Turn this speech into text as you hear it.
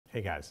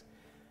Hey guys,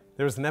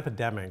 there's an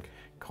epidemic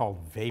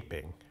called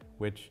vaping,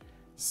 which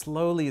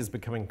slowly is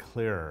becoming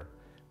clearer.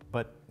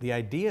 But the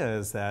idea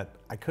is that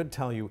I could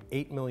tell you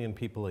 8 million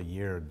people a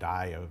year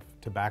die of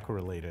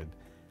tobacco-related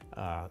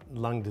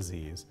lung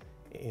disease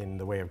in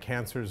the way of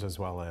cancers as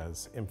well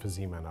as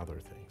emphysema and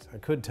other things. I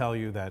could tell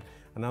you that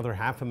another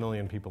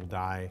 500,000 people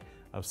die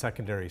of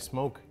secondary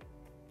smoke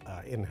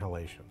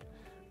inhalation.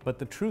 But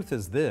the truth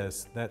is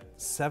this, that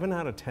 7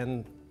 out of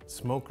 10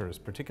 smokers,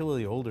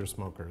 particularly older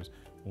smokers,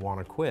 want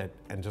to quit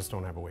and just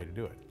don't have a way to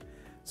do it.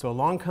 So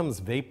along comes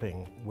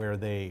vaping, where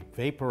they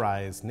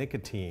vaporize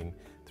nicotine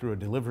through a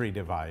delivery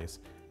device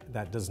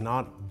that does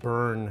not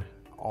burn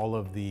all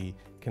of the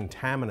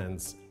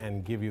contaminants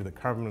and give you the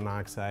carbon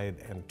monoxide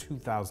and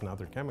 2,000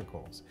 other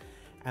chemicals.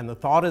 And the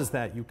thought is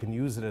that you can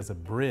use it as a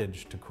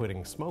bridge to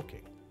quitting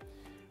smoking.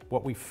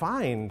 What we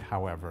find,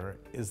 however,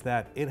 is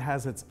that it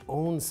has its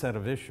own set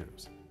of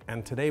issues.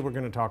 And today we're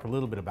going to talk a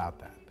little bit about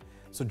that.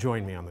 So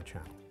join me on the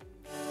channel.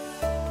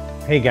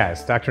 Hey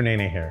guys, Dr.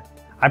 Nene here.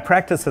 I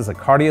practice as a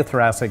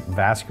cardiothoracic,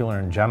 vascular,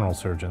 and general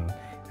surgeon,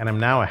 and I'm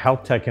now a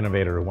health tech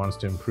innovator who wants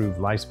to improve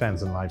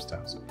lifespans and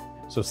lifestyles.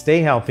 So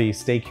stay healthy,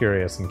 stay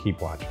curious, and keep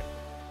watching.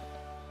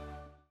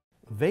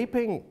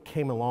 Vaping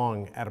came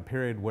along at a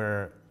period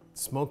where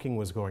smoking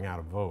was going out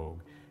of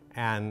vogue,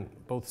 and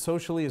both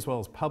socially as well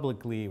as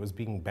publicly, it was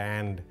being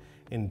banned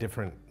in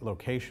different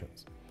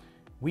locations.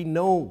 We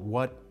know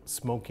what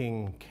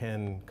smoking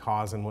can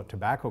cause and what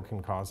tobacco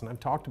can cause, and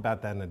I've talked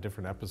about that in a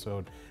different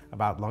episode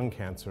about lung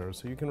cancer,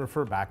 so you can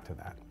refer back to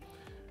that.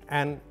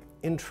 And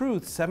in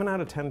truth, 7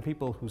 out of 10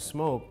 people who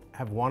smoke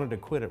have wanted to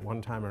quit at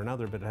one time or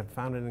another, but have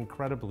found it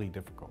incredibly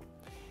difficult.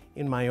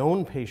 In my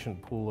own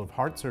patient pool of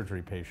heart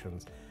surgery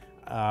patients,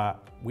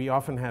 we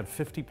often had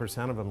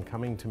 50% of them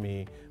coming to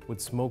me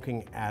with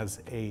smoking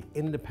as an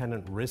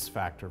independent risk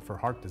factor for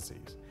heart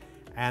disease.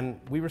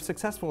 And we were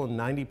successful in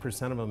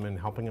 90% of them in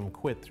helping them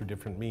quit through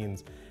different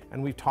means.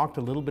 And we've talked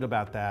a little bit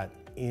about that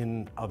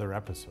in other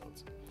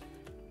episodes.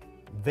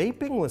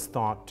 Vaping was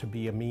thought to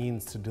be a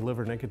means to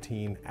deliver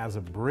nicotine as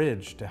a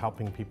bridge to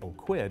helping people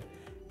quit.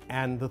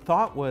 And the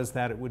thought was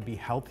that it would be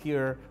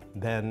healthier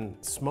than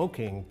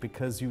smoking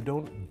because you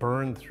don't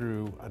burn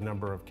through a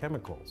number of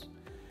chemicals.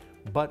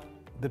 But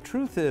the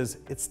truth is,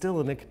 it's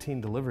still a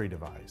nicotine delivery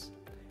device.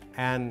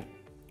 And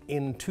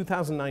in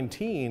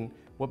 2019,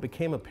 what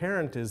became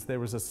apparent is there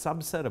was a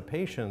subset of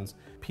patients,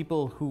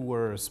 people who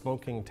were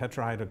smoking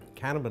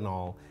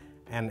tetrahydrocannabinol,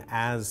 and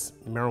as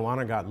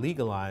marijuana got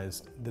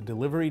legalized, the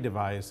delivery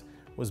device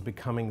was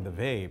becoming the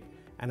vape,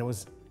 and it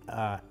was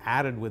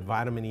added with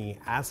vitamin E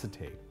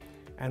acetate.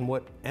 And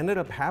what ended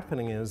up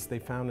happening is they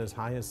found as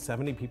high as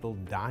 70 people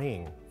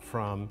dying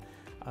from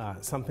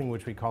something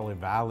which we call a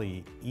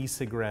VALI,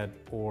 e-cigarette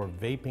or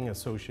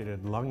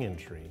vaping-associated lung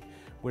injury,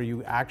 where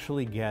you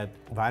actually get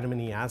vitamin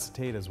E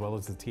acetate as well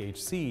as the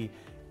THC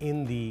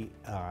in the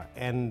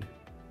end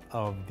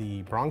of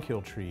the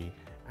bronchial tree,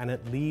 and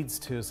it leads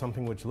to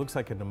something which looks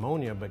like a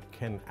pneumonia but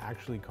can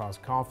actually cause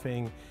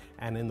coughing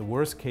and, in the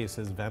worst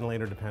cases,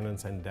 ventilator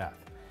dependence and death.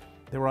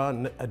 There were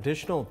an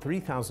additional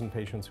 3,000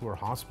 patients who were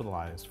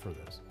hospitalized for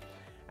this.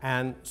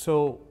 And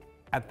so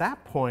at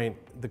that point,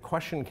 the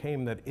question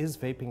came that is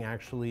vaping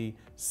actually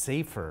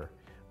safer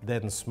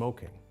than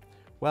smoking?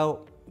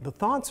 Well, the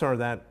thoughts are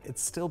that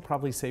it's still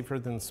probably safer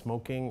than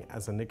smoking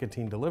as a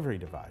nicotine delivery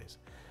device.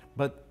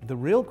 But the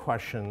real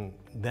question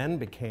then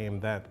became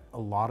that a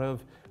lot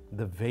of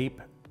the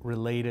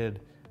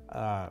vape-related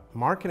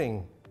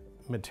marketing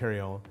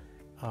material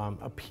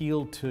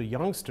appealed to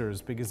youngsters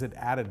because it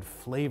added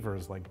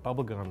flavors like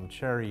bubblegum,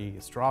 cherry,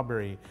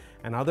 strawberry,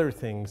 and other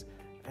things,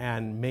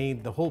 and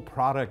made the whole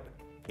product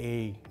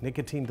a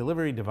nicotine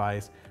delivery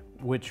device,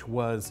 which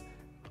was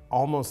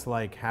almost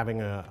like having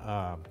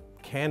a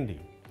candy.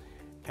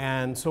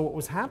 And so what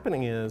was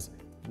happening is,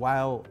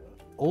 while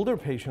older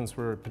patients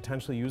were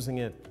potentially using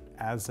it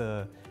as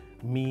a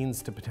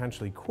means to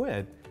potentially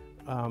quit,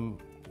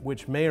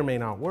 which may or may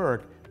not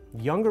work,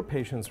 younger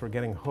patients were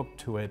getting hooked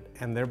to it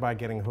and thereby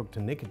getting hooked to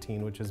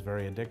nicotine, which is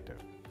very addictive.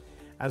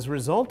 As a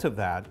result of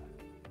that,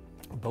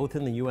 both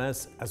in the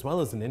US as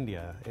well as in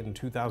India in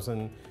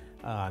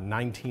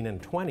 2019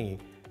 and 20,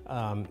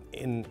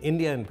 in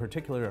India in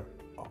particular,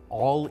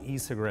 all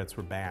e-cigarettes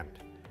were banned.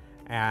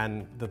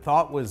 And the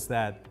thought was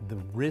that the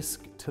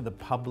risk to the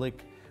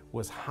public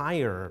was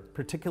higher,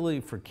 particularly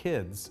for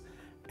kids,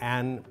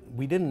 and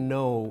we didn't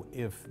know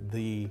if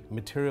the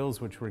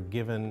materials which were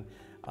given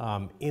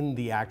in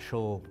the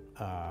actual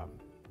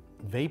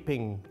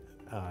vaping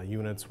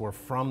units were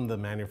from the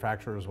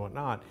manufacturers and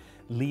whatnot,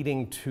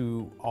 leading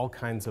to all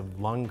kinds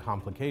of lung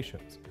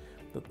complications.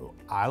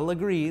 I'll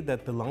agree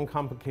that the lung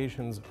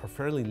complications are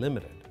fairly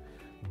limited,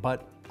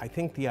 but I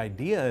think the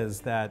idea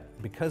is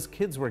that because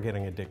kids were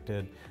getting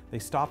addicted, they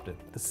stopped it.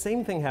 The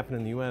same thing happened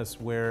in the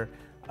US, where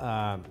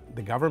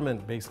the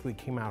government basically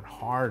came out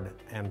hard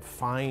and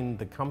fined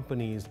the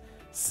companies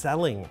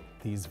selling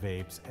these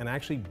vapes and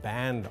actually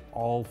banned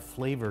all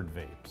flavored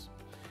vapes.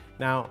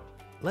 Now,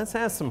 let's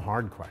ask some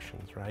hard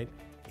questions, right?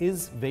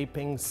 Is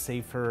vaping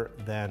safer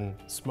than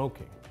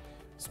smoking?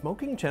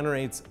 Smoking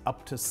generates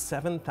up to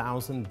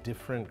 7,000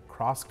 different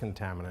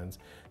cross-contaminants,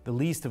 the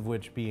least of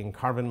which being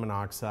carbon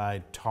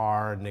monoxide,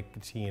 tar,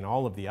 nicotine,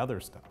 all of the other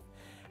stuff.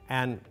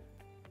 And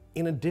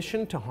in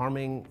addition to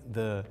harming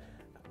the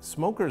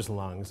smoker's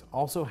lungs,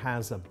 also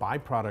has a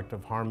byproduct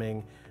of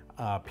harming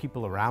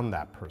people around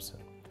that person.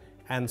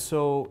 And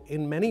so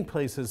in many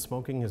places,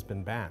 smoking has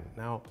been banned.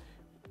 Now,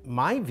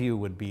 my view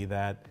would be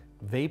that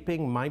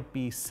vaping might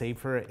be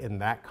safer in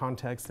that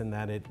context in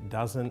that it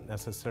doesn't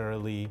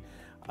necessarily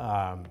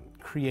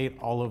create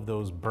all of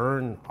those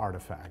burn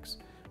artifacts.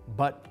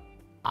 But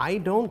I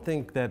don't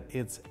think that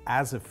it's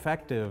as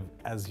effective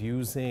as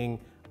using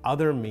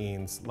other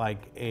means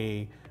like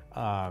a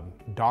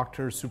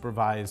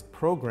doctor-supervised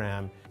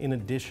program in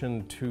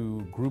addition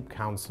to group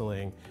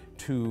counseling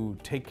to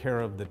take care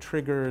of the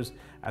triggers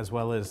as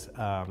well as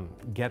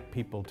get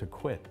people to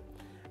quit.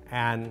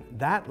 And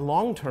that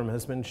long-term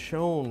has been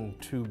shown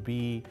to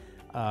be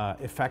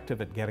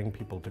effective at getting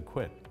people to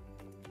quit.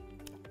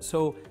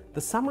 So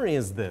the summary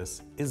is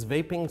this: is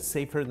vaping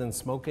safer than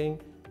smoking?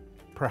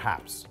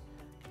 Perhaps.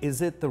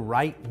 Is it the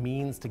right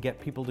means to get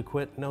people to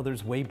quit? No,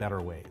 there's way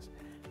better ways.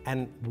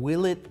 And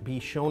will it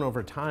be shown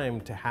over time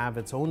to have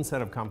its own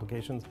set of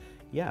complications?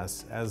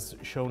 Yes, as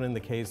shown in the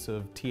case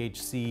of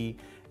THC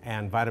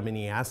and vitamin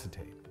E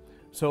acetate.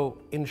 So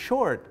in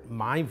short,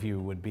 my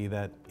view would be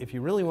that if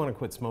you really want to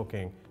quit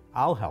smoking,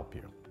 I'll help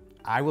you.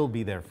 I will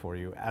be there for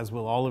you, as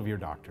will all of your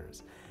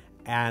doctors.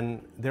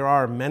 And there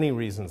are many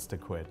reasons to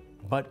quit,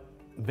 but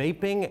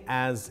vaping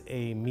as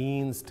a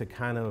means to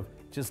kind of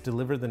just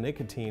deliver the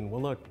nicotine,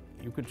 well, look,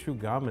 you could chew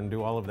gum and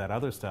do all of that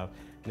other stuff.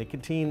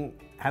 Nicotine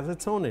has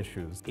its own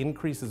issues,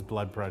 increases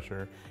blood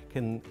pressure,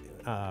 can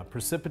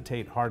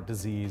precipitate heart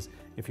disease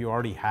if you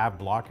already have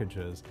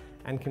blockages,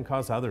 and can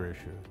cause other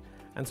issues.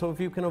 And so if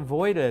you can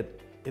avoid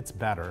it, it's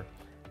better.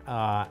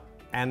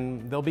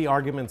 And there'll be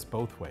arguments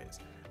both ways.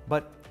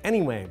 But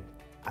anyway,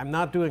 I'm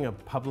not doing a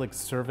public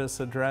service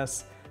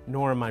address,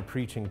 nor am I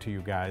preaching to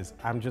you guys.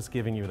 I'm just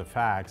giving you the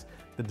facts.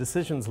 The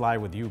decisions lie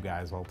with you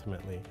guys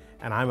ultimately,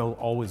 and I will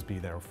always be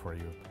there for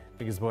you.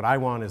 Because what I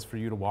want is for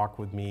you to walk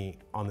with me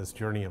on this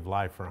journey of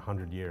life for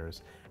 100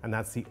 years, and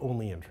that's the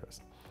only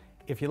interest.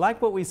 If you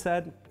like what we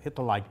said, hit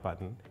the like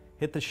button,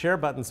 hit the share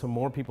button so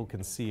more people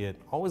can see it,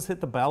 always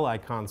hit the bell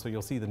icon so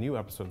you'll see the new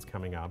episodes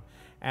coming up,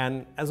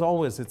 and as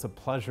always, it's a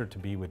pleasure to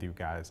be with you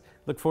guys.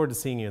 Look forward to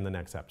seeing you in the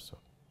next episode.